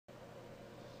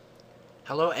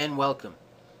Hello and welcome.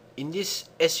 In this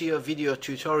SEO video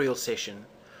tutorial session,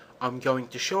 I'm going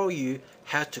to show you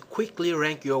how to quickly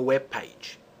rank your web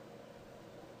page.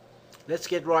 Let's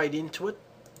get right into it.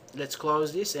 Let's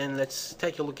close this and let's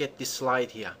take a look at this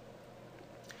slide here.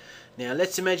 Now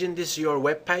let's imagine this is your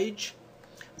web page.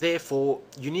 Therefore,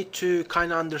 you need to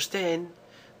kind of understand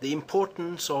the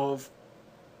importance of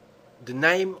the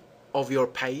name of your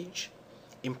page,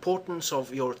 importance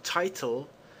of your title,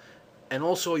 and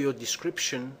also your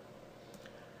description,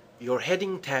 your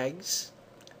heading tags,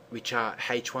 which are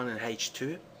H1 and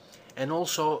H2, and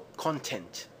also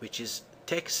content, which is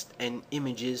text and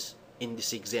images in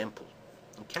this example.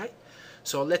 Okay,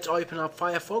 so let's open up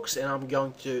Firefox and I'm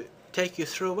going to take you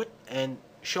through it and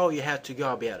show you how to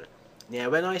go about it. Now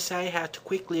when I say how to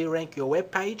quickly rank your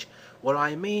web page, what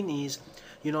I mean is,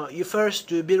 you first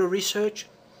do a bit of research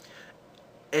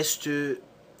as to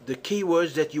the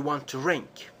keywords that you want to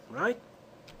rank, right?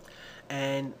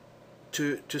 And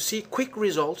to see quick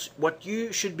results, what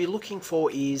you should be looking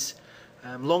for is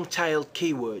long-tailed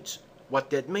keywords. What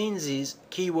that means is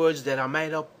keywords that are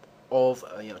made up of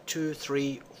 2,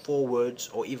 3, 4 words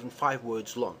or even 5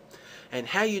 words long. And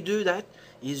how you do that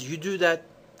is you do that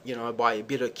by a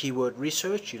bit of keyword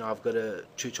research. I've got a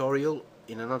tutorial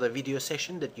in another video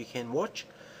session that you can watch.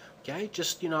 Okay,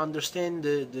 just understand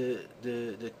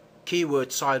the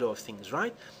keyword side of things,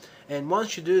 right? And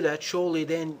once you do that, surely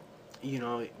then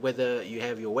whether you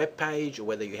have your web page or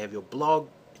whether you have your blog,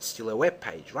 it's still a web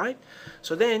page, right?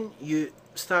 So then you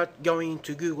start going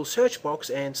into Google search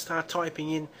box and start typing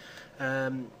in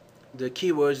the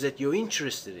keywords that you're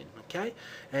interested in. Okay,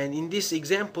 and in this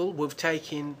example we've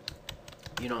taken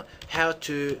how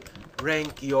to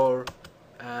rank your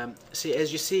see,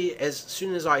 as you see, as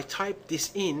soon as I type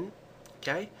this in,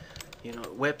 okay,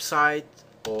 website,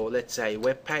 or let's say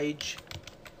web page,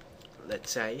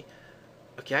 let's say,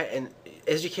 okay, and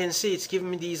as you can see it's giving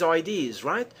me these IDs,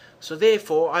 right? So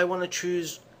therefore I want to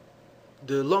choose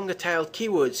the longer tail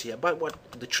keywords here. But what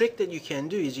the trick that you can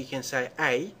do is you can say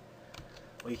A,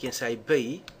 or you can say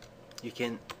B, you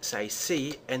can say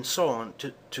C, and so on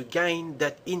to gain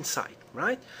that insight,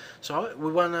 right? So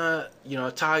we want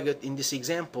to target in this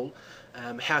example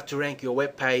how to rank your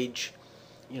web page,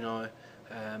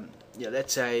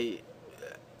 let's say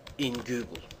in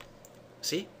Google.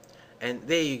 See, and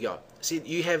there you go. See,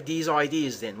 you have these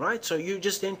ideas then, right? So you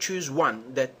just then choose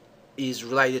one that is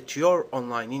related to your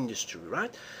online industry,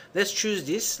 right? Let's choose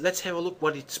this. Let's have a look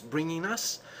what it's bringing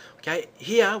us. Okay,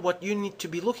 here what you need to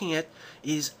be looking at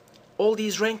is all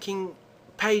these ranking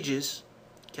pages,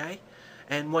 okay,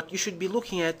 and what you should be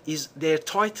looking at is their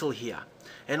title here,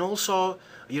 and also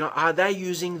are they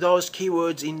using those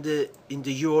keywords in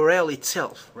the URL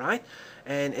itself, right?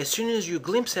 And as soon as you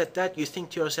glimpse at that, you think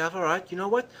to yourself, all right, you know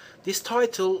what, this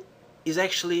title is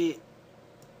actually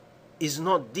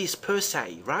not this per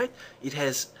se, right? It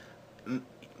has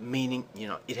meaning,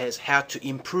 it has how to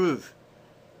improve,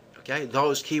 okay,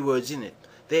 those keywords in it.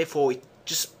 Therefore it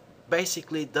just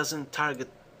basically doesn't target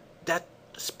that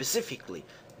specifically,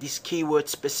 this keyword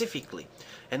specifically.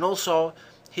 And also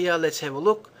here, let's have a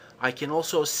look. I can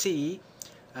also see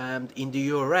in the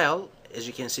URL, as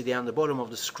you can see down the bottom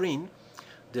of the screen,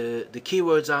 the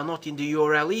keywords are not in the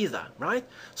URL either, right?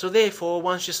 So therefore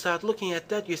once you start looking at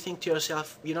that, you think to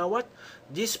yourself, you know what,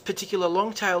 this particular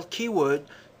long tail keyword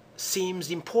seems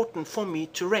important for me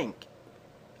to rank,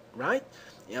 right?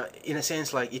 In a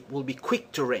sense, like it will be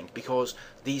quick to rank, because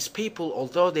these people,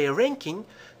 although they're ranking,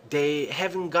 they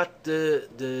haven't got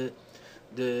the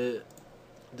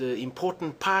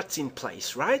important parts in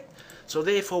place, right? So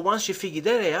therefore once you figure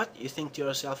that out, you think to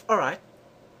yourself, all right,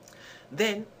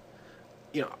 then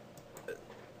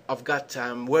I've got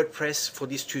WordPress for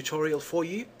this tutorial for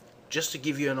you, just to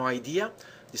give you an idea.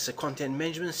 This is a content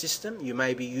management system. You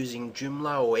may be using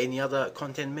Joomla or any other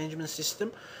content management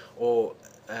system, or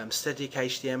static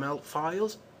HTML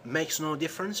files. Makes no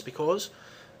difference, because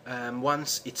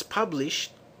once it's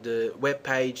published, the web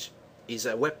page is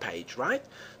a web page, right?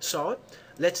 So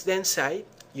let's then say,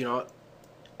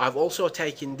 I've also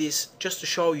taken this just to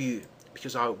show you,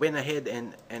 because I went ahead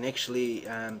and actually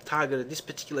targeted this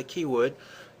particular keyword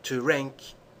to rank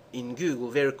in Google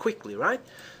very quickly, right?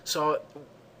 So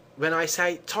when I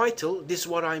say title, this is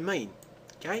what I mean,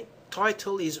 okay?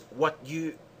 Title is what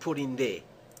you put in there,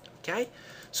 okay?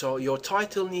 So your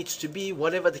title needs to be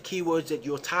whatever the keywords that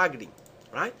you're targeting,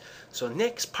 right? So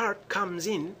next part comes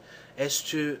in as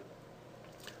to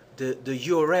the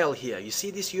URL here. You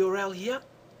see this URL here?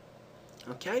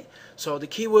 Okay, so the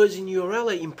keywords in URL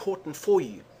are important for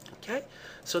you. Okay,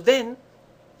 so then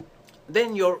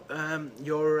your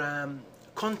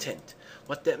content,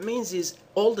 what that means is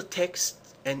all the text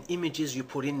and images you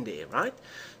put in there, right?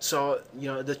 So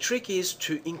the trick is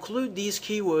to include these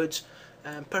keywords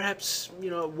perhaps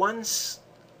once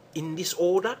in this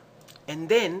order, and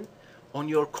then on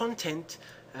your content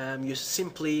you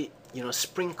simply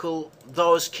sprinkle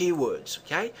those keywords.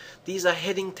 Okay, these are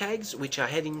heading tags, which are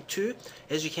heading 2.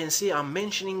 As you can see, I'm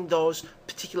mentioning those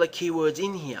particular keywords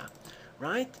in here,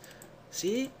 right?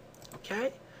 See?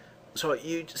 Okay, so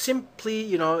you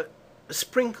simply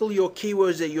sprinkle your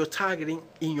keywords that you're targeting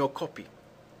in your copy.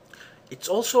 It's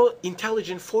also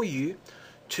intelligent for you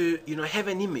to have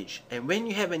an image, and when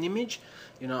you have an image,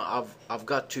 I've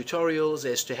got tutorials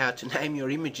as to how to name your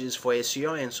images for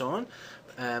SEO and so on.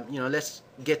 Let's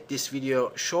get this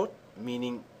video short,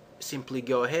 meaning simply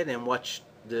go ahead and watch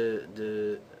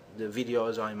the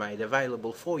videos I made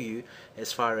available for you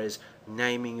as far as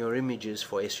naming your images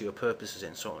for SEO purposes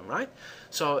and so on, right?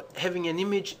 So having an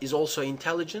image is also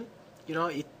intelligent.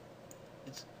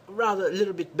 It's rather a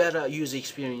little bit better user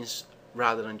experience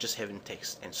rather than just having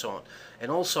text and so on. And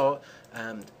also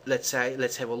let's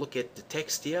have a look at the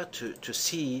text here to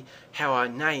see how I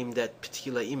named that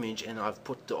particular image, and I've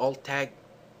put the alt tag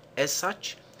as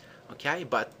such. Okay,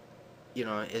 but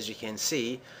as you can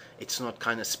see, it's not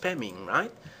kind of spamming,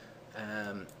 right?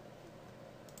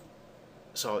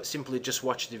 So simply just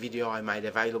watch the video I made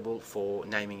available for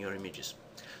naming your images.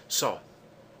 So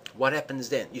what happens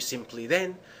then? You simply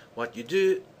then, what you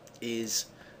do is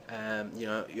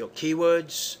your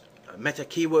keywords, meta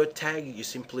keyword tag, you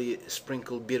simply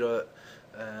sprinkle bit of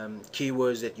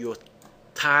keywords that you're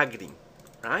targeting,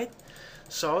 right?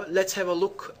 So let's have a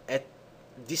look at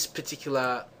this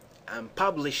particular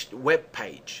published web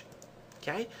page.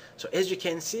 Okay, so as you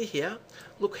can see here,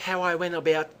 look how I went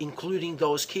about including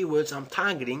those keywords I'm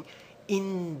targeting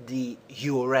in the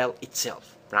URL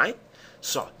itself, right?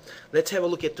 So let's have a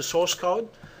look at the source code.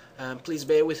 Please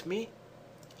bear with me.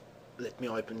 Let me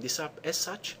open this up as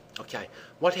such. Okay,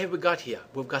 what have we got here?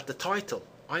 We've got the title.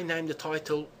 I named the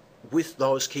title with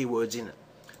those keywords in it.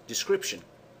 Description.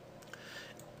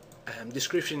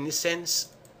 Description in this sense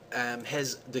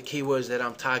has the keywords that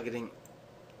I'm targeting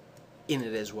in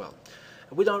it as well.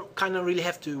 We don't kind of really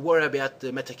have to worry about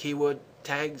the meta keyword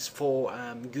tags for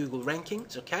Google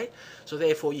rankings, okay? So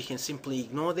therefore you can simply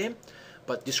ignore them.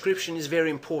 But description is very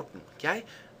important, okay?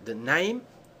 The name,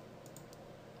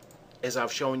 as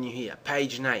I've shown you here,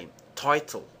 page name,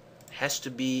 title, has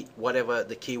to be whatever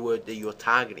the keyword that you're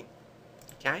targeting,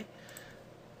 okay?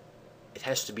 It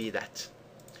has to be that.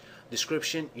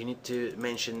 Description, you need to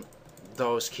mention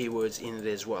those keywords in it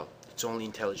as well. It's only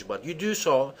intelligible, but you do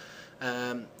so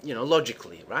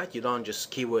logically, right? You don't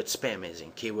just keyword spam as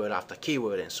in keyword after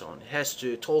keyword and so on. It has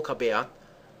to talk about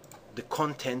the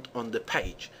content on the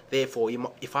page. Therefore,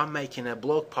 if I'm making a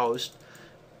blog post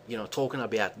talking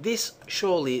about this,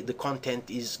 surely the content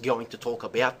is going to talk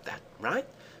about that, right?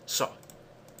 So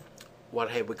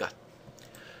what have we got?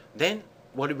 Then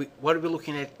what are we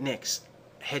looking at next?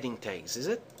 Heading tags, is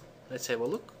it? Let's have a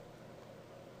look.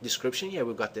 Description, yeah,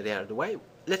 we've got that out of the way.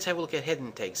 Let's have a look at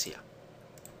heading tags here.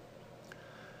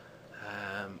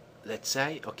 Let's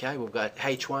say, okay, we've got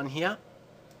H1 here.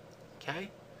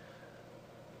 Okay,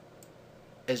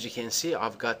 as you can see,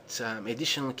 I've got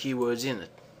additional keywords in it,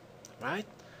 right?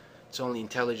 It's only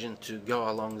intelligent to go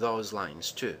along those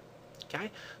lines too.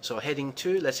 Okay, so heading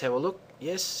 2, let's have a look.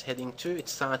 Yes, heading 2, it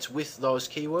starts with those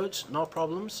keywords, no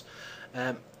problems.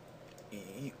 The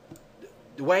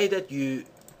way that you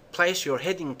place your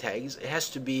heading tags, it has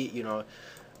to be,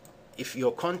 if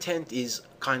your content is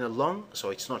kind of long, so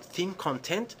it's not thin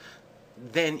content,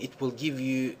 then it will give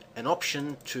you an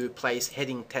option to place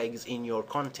heading tags in your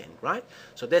content, right?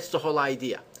 So that's the whole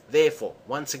idea. Therefore,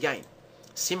 once again,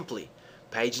 simply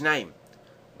page name,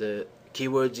 the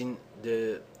keywords in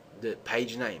the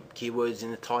page name, keywords in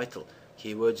the title,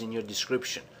 keywords in your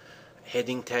description,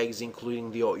 heading tags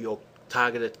including your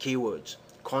targeted keywords,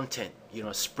 content,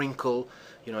 sprinkle,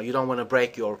 you don't want to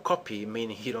break your copy,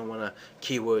 meaning you don't want to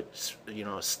keyword,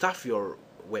 stuff your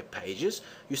web pages.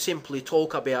 You simply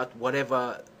talk about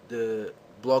whatever the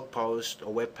blog post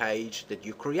or web page that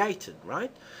you created,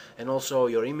 right? And also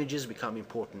your images become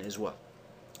important as well.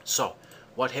 So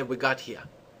what have we got here?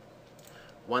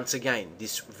 Once again,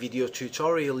 this video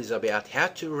tutorial is about how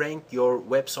to rank your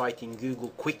website in Google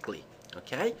quickly,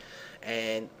 okay?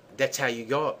 And that's how you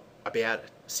go about it.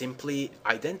 Simply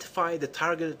identify the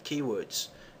targeted keywords,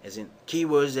 as in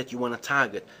keywords that you want to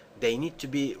target. They need to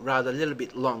be rather a little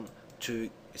bit long to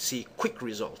see quick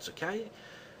results, okay?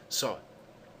 So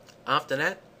after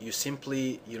that, you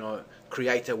simply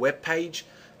create a web page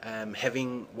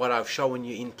having what I've shown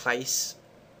you in place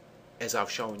as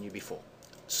I've shown you before.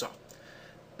 So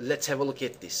let's have a look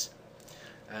at this.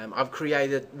 I've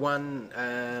created one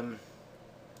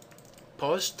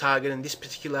post targeting this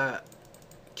particular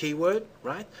keyword,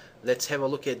 right? Let's have a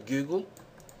look at Google.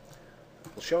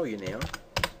 I'll show you now.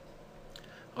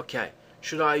 Okay,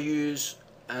 should I use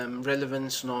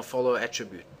relevance nor follow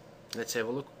attribute? Let's have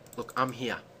a look. Look, I'm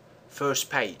here, first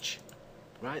page,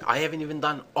 right? I haven't even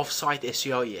done off-site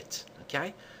SEO yet.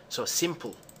 Okay, so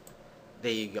simple.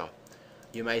 There you go.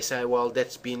 You may say, well,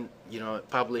 that's been, you know,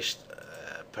 published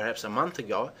perhaps a month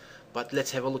ago, but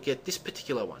let's have a look at this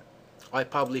particular one. I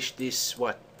published this,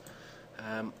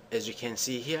 as you can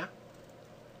see here,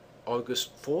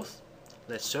 August 4th.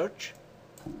 Let's search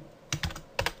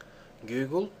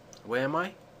Google. Where am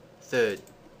I? 3rd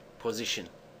position.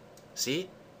 See,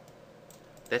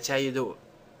 that's how you do it.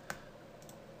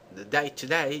 The date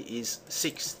today is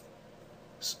 6th,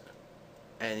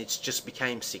 and it's just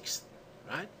became 6th,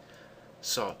 right?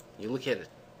 So you look at it,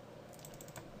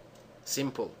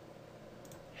 simple.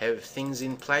 Have things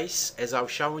in place as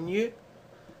I've shown you.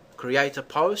 Create a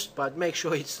post, but make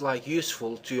sure it's like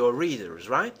useful to your readers,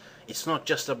 right? It's not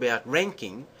just about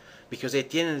ranking, because at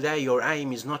the end of the day your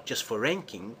aim is not just for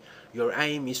ranking. Your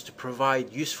aim is to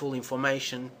provide useful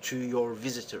information to your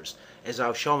visitors. As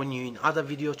I've shown you in other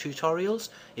video tutorials,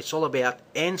 it's all about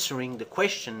answering the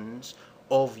questions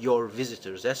of your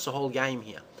visitors. That's the whole game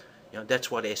here. You know,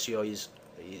 that's what SEO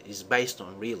is based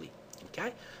on, really.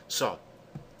 Okay, so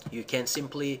you can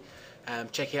simply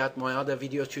check out my other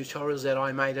video tutorials that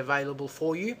I made available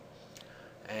for you,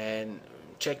 and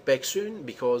check back soon,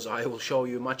 because I will show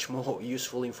you much more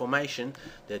useful information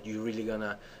that you're really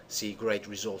gonna see great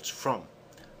results from.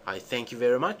 I thank you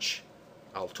very much.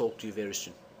 I'll talk to you very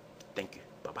soon. Thank you.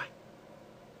 Bye bye.